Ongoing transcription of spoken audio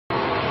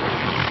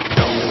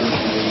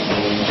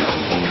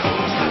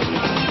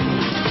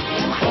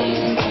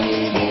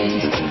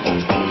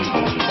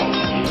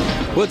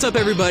What's up,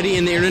 everybody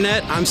in the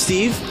internet? I'm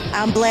Steve.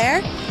 I'm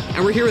Blair.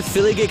 And we're here with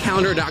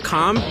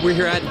PhillyGayCalendar.com. We're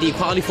here at the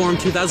Equality Forum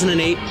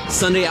 2008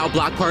 Sunday Out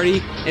Block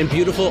Party in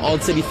beautiful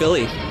Old City,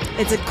 Philly.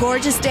 It's a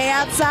gorgeous day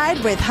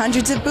outside with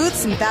hundreds of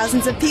booths and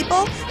thousands of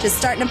people just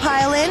starting to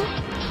pile in.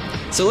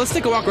 So let's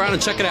take a walk around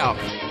and check it out.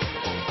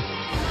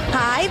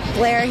 Hi,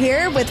 Blair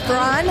here with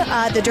Braun,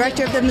 the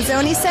director of the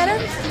Mazzoni Center.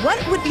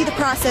 What would be the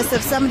process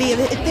of somebody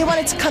if they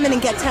wanted to come in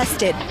and get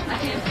tested?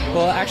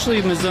 Well, actually,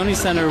 Mazzoni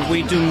Center,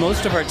 we do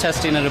most of our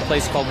testing at a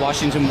place called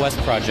Washington West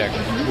Project,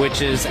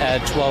 which is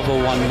at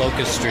 1201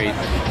 Locust Street.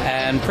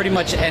 And pretty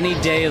much any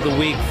day of the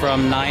week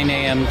from 9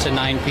 a.m. to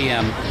 9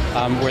 p.m.,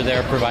 we're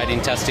there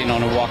providing testing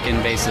on a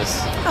walk-in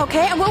basis.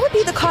 Okay, and what would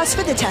be the cost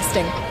for the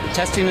testing?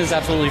 Testing is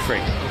absolutely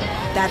free.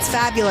 That's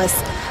fabulous.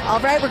 All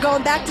right, we're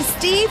going back to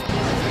Steve.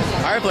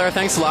 All right, Blair,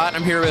 thanks a lot.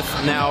 I'm here with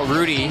now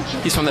Rudy.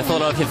 He's from the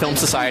Philadelphia Film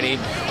Society.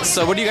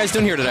 So what are you guys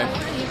doing here today?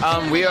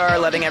 We are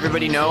letting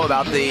everybody know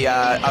about the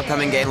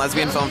upcoming Gay and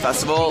Lesbian Film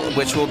Festival,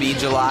 which will be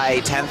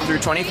July 10th through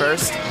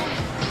 21st.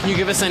 Can you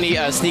give us any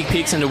sneak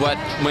peeks into what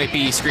might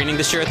be screening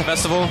this year at the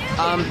festival?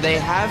 They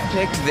have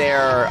picked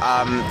their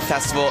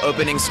festival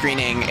opening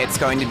screening. It's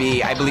going to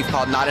be, I believe,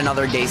 called Not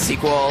Another Gay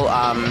Sequel,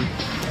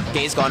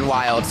 Gays Gone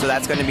Wild. So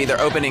that's going to be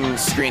their opening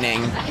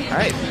screening. All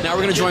right, now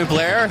we're going to join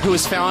Blair, who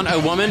has found a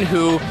woman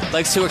who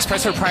likes to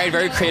express her pride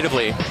very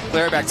creatively.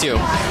 Blair, back to you.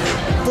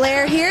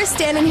 Blair here,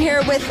 standing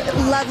here with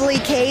lovely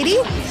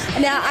Katie.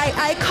 Now,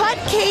 I caught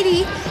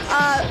Katie,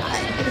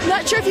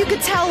 not sure if you could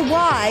tell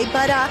why,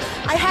 but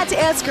I had to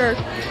ask her,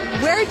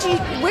 where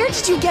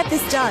did you get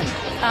this done?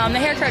 The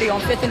hair cardio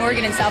on 5th and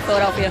Oregon in South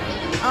Philadelphia.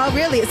 Oh,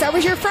 really? Is that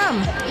where you're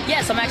from?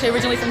 Yes, I'm actually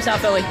originally from South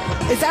Philly.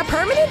 Is that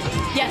permanent?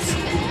 Yes.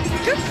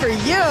 Good for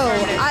you.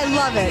 I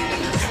love it.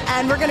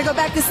 And we're going to go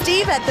back to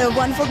Steve at the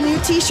wonderful new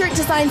t-shirt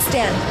design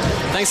stand.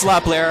 Thanks a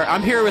lot, Blair.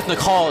 I'm here with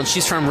Nicole, and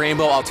she's from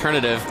Rainbow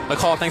Alternative.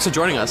 Nicole, thanks for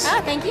joining us. Oh,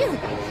 thank you.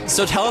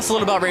 So tell us a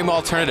little about Rainbow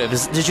Alternative.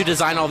 Did you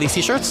design all these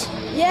t-shirts?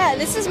 Yeah,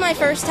 this is my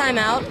first time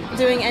out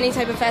doing any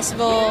type of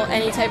festival,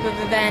 any type of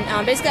event.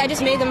 Basically, I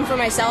just made them for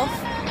myself,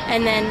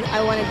 and then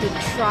I wanted to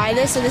try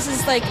this. So this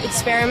is like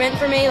experiment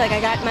for me. Like I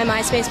got my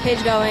MySpace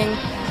page going.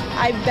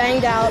 I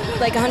banged out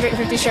like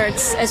 150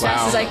 shirts as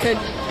fast as I could.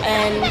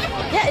 And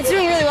yeah, it's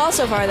doing really well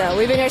so far though.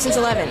 We've been here since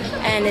 11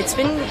 and it's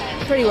been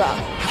pretty well.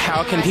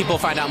 How can people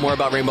find out more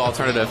about Rainbow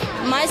Alternative?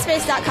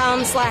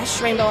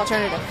 MySpace.com/Rainbow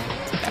Alternative.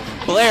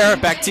 Blair,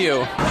 back to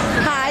you.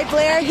 Hi,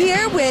 Blair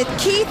here with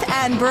Keith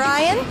and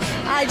Brian.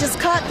 I just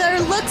caught their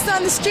looks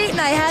on the street and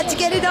I had to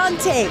get it on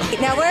tape.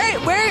 Now, where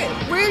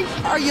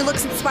are your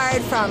looks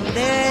inspired from?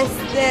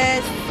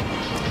 This.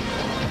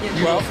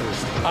 Well,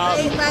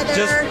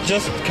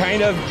 just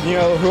kind of, you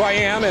know, who I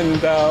am and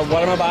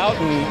what I'm about,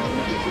 and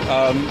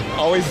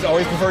always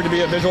preferred to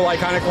be a visual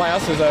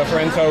iconoclast, as a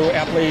friend so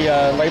aptly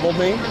labeled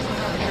me.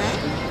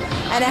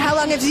 And how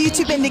long have you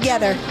two been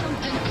together?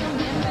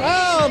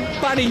 Oh,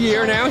 about a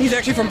year now. He's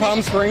actually from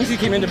Palm Springs. He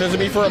came in to visit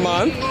me for a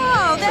month.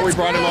 Oh, that's so we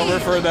brought him over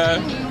for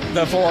the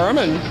forum,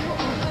 and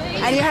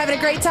you're having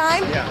a great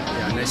time? Yeah,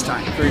 nice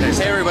time. Very nice.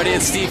 Hey everybody,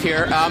 it's Steve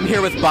here. I'm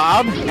here with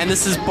Bob, and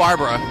this is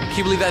Barbara. Can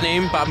you believe that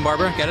name, Bob and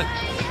Barbara? Get it?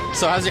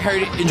 So how are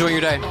you enjoying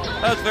your day?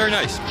 Oh, it's very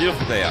nice.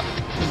 Beautiful day out.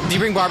 Do you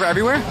bring Barbara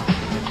everywhere?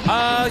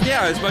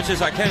 Yeah, as much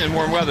as I can in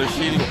warm weather.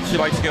 She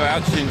likes to go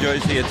out. She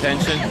enjoys the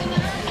attention.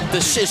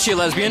 Is she a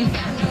lesbian?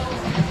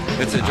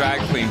 It's a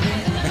drag queen.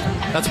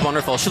 That's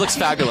wonderful. She looks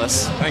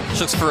fabulous. Thank you.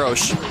 She looks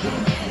ferocious.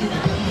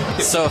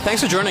 So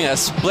thanks for joining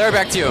us. Blair,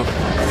 back to you.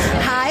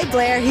 Hi,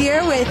 Blair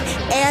here with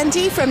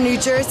Andy from New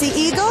Jersey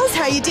Eagles.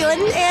 How you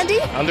doing, Andy?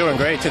 I'm doing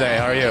great today.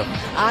 How are you?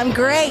 I'm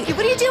great.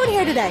 What are you doing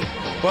here today?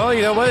 Well,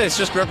 you know what? It's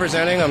just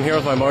representing. I'm here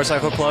with my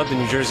motorcycle club, the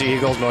New Jersey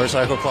Eagles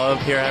Motorcycle Club,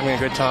 here having a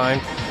good time,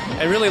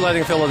 and really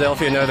letting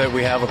Philadelphia know that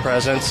we have a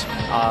presence.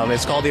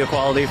 It's called the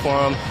Equality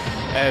Forum,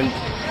 and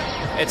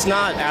it's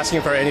not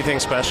asking for anything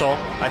special.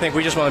 I think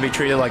we just want to be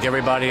treated like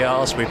everybody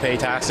else. We pay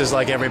taxes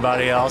like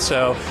everybody else,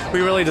 so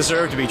we really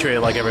deserve to be treated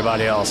like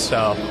everybody else.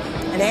 So.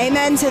 And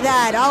amen to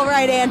that. All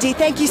right, Andy.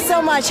 Thank you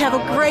so much. Have a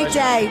great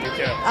day.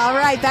 All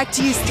right, back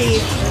to you,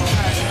 Steve.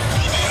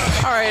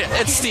 All right,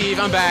 it's Steve.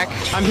 I'm back.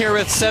 I'm here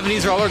with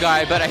 70s roller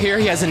guy, but I hear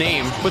he has a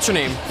name. What's your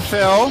name?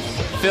 Phil.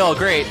 Phil,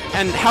 great.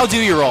 And how do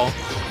you roll?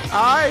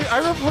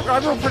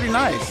 I roll pretty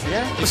nice,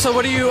 yeah. So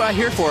what are you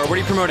here for? What are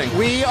you promoting?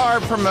 We are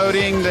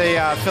promoting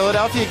the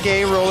Philadelphia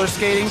Gay Roller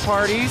Skating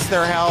Parties.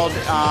 They're held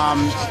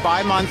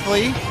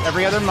bi-monthly,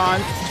 every other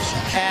month.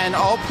 And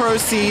all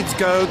proceeds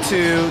go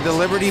to the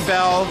Liberty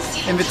Bell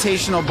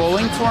Invitational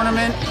Bowling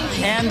Tournament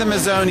and the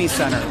Mazzoni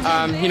Center.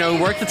 You know,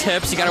 work the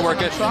tips. You got to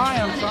work it.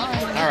 I'm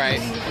trying. All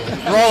right.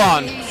 Roll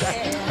on.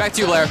 Back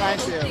to you, Blair.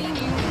 Thank you.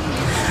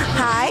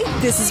 Hi,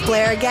 this is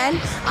Blair again.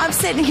 I'm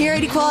sitting here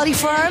at Equality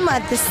Forum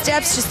at the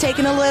steps, just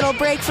taking a little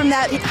break from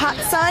that hot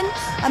sun.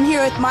 I'm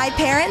here with my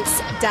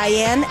parents,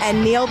 Diane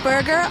and Neil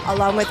Berger,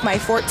 along with my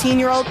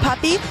 14-year-old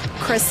puppy,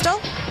 Crystal.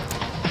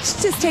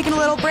 She's just taking a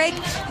little break.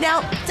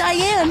 Now,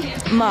 Diane,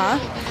 Ma,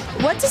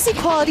 what does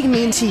equality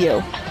mean to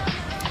you?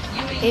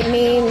 It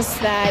means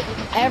that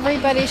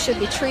everybody should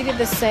be treated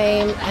the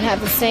same and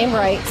have the same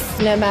rights,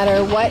 no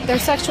matter what their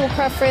sexual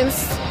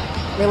preference,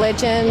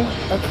 religion,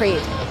 or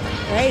creed.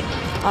 Right?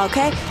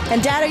 Okay.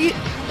 And Dad,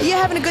 are you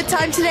having a good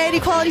time today at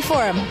Equality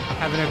Forum?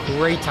 Having a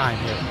great time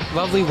here.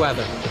 Lovely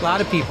weather. A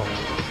lot of people.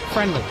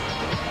 Friendly.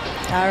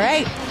 All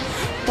right.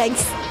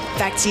 Thanks.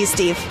 Back to you,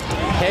 Steve.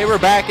 Hey, we're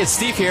back. It's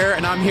Steve here,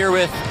 and I'm here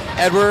with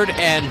Edward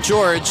and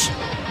George,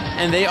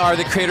 and they are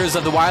the creators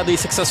of the wildly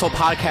successful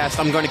podcast,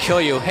 I'm Going to Kill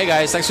You. Hey,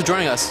 guys. Thanks for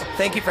joining us.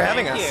 Thank you for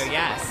having us. Thank you,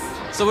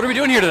 yes. So what are we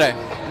doing here today?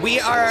 We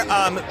are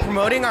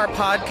promoting our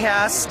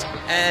podcast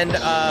and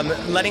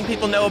letting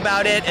people know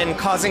about it and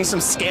causing some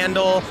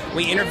scandal.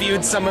 We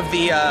interviewed some of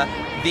the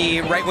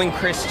right-wing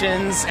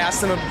Christians,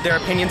 asked them their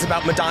opinions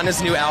about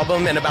Madonna's new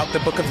album and about the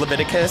book of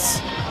Leviticus.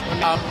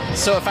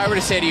 So if I were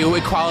to say to you,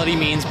 equality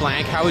means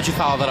blank, how would you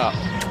follow that up?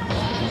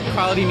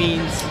 Equality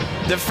means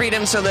the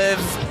freedom to live,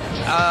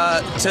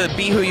 to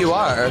be who you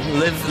are,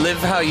 live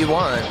how you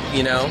want,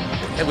 you know,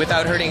 and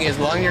without hurting. As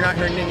long as you're not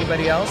hurting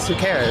anybody else, who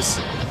cares?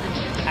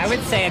 I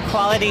would say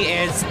equality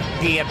is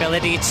the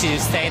ability to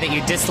say that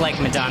you dislike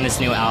Madonna's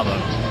new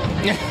album.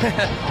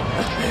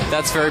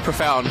 That's very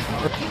profound.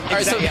 All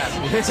right, so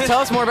tell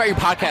us more about your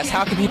podcast.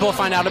 How can people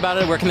find out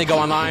about it? Where can they go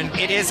online?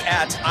 It is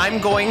at I'm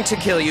Going to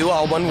Kill You,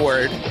 all one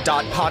word,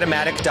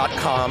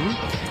 .podomatic.com.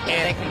 And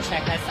they can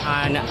check us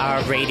on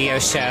our radio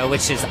show,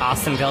 which is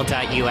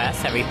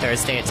awesomeville.us every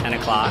Thursday at 10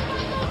 o'clock.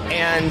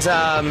 And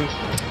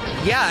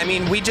yeah, I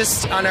mean, we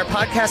just, on our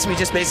podcast, we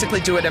just basically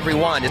do whatever we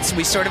want.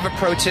 We sort of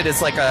approach it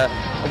as like a,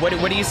 what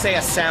do you say,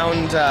 a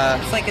sound...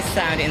 It's like a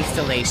sound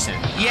installation.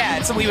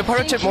 Yeah, so we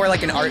approach it more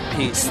like an art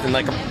piece than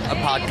like a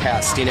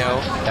podcast, you know?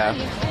 Yeah.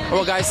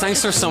 Well, guys, thanks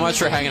so much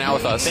for hanging out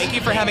with us. Thank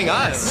you for having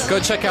us. Go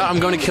check out I'm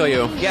Going to Kill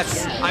You.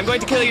 Yes, I'm Going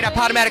to Kill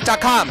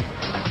You.podomatic.com.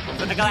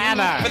 For the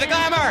glamour. For the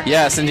glamour.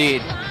 Yes,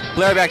 indeed.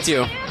 Blair, back to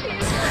you.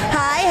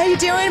 Hi, how you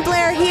doing?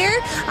 Blair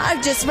here.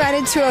 I've just run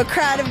into a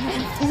crowd of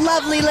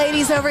lovely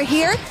ladies over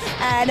here,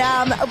 and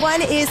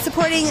one is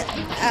supporting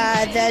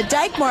the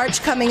Dyke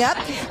March coming up.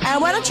 And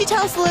why don't you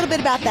tell us a little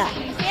bit about that?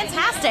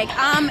 Fantastic.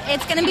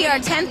 It's going to be our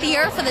 10th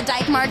year for the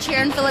Dyke March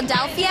here in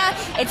Philadelphia.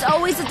 It's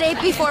always the day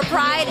before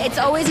Pride. It's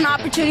always an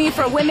opportunity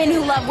for women who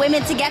love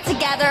women to get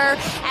together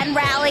and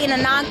rally in a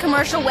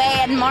non-commercial way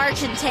and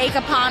march and take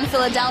upon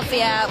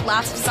Philadelphia.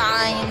 Lots of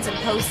signs and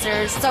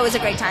posters. It's always a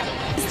great time.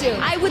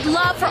 I would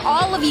love for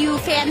all of you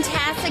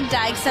fantastic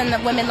Dykes and the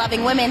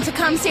women-loving women to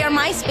come see our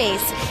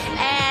MySpace.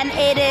 And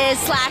it is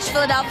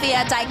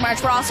 /Philadelphia Dyke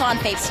March. We're also on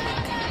Facebook.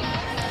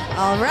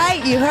 All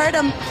right, you heard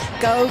them.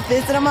 Go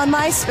visit them on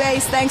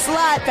MySpace. Thanks a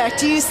lot. Back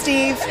to you,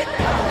 Steve.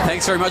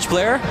 Thanks very much,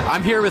 Blair.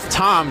 I'm here with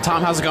Tom.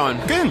 Tom, how's it going?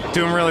 Good.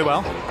 Doing really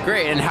well.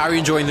 Great. And how are you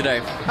enjoying the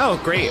day? Oh,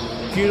 great.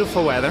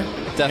 Beautiful weather.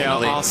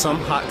 Definitely. You know, awesome.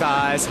 Hot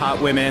guys,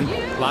 hot women,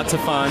 lots of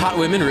fun. Hot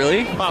women,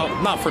 really? Well,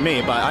 not for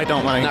me, but I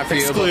don't want to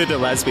exclude the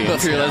lesbians. But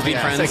for your lesbian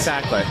yes, friends?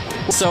 Exactly.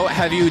 So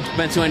have you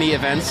been to any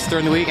events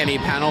during the week? Any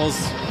panels?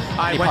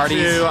 I went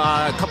parties? to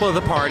a couple of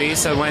the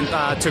parties. I went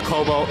to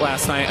Cobalt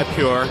last night at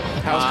Pure.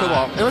 How was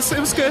Cobalt? It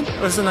was good.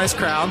 It was a nice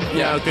crowd. You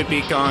know, good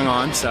beat going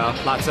on. So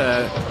lots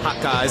of hot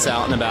guys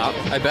out and about.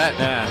 I bet.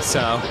 Yeah.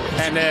 So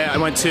and I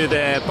went to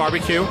the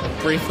barbecue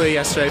briefly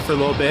yesterday for a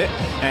little bit,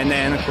 and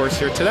then of course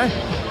here today.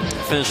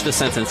 Finish the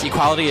sentence.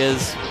 Equality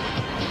is?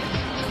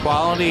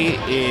 Equality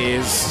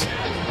is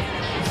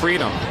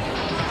freedom.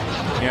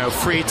 You know,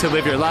 free to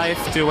live your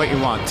life, do what you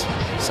want.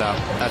 So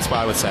that's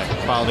what I would say.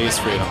 Equality is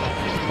freedom.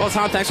 Well,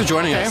 Tom, thanks for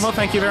joining us. Well,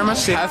 thank you very much,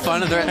 Steve. Have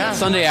fun at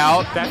Sunday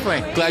Out.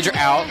 Definitely. Glad you're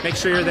out. Make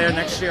sure you're there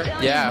next year.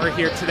 Yeah. We're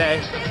here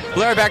today.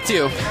 Blair, back to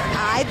you.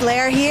 Hi,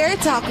 Blair here,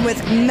 talking with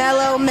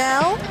Mellow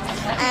Mel.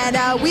 And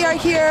we are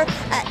here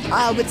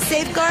with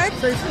Safeguard.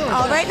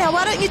 All right, now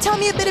why don't you tell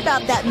me a bit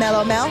about that,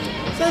 Mellow Mel?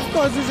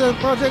 Safeguard is a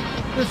project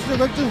that's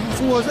directed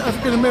towards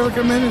African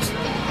American men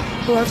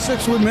who have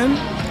sex with men,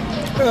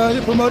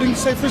 promoting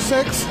safer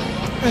sex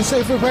and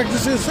safer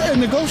practices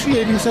and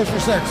negotiating safer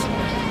sex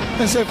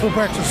and safer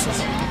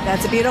practices.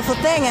 That's a beautiful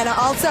thing. And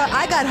also,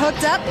 I got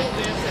hooked up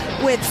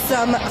with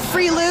some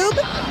free lube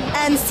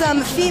and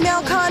some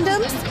female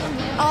condoms.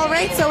 All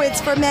right, so it's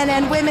for men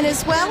and women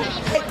as well.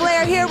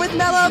 Blair here with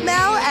Mellow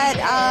Mel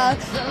at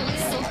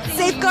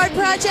Safeguard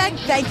Project.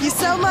 Thank you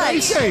so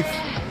much. Stay safe.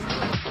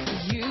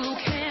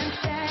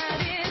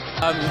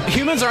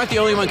 Humans aren't the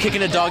only one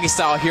kicking a doggy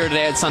style here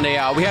today at Sunday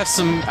Out. We have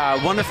some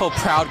wonderful,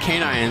 proud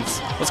canines.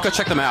 Let's go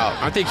check them out.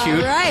 Aren't they cute?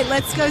 All right,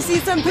 let's go see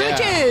some pooches.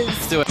 Yeah.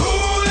 Let's do it.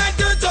 Who let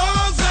the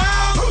dogs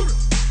out?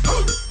 Who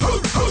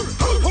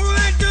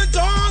let the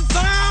dogs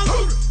out?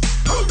 Who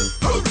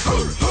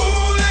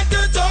let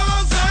the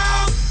dogs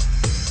out?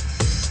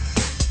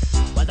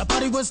 Well, the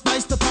party was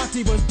nice, the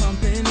party was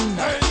pumping.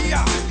 Hey,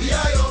 yeah,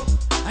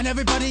 and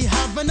everybody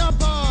having a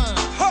ball.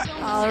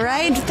 All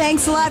right,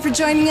 thanks a lot for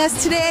joining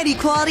us today at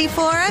Equality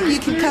Forum. You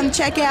can come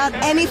check out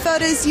any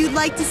photos you'd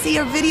like to see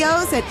or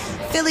videos at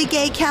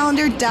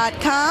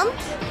phillygaycalendar.com.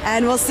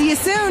 And we'll see you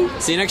soon.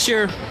 See you next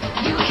year.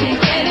 You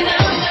can get it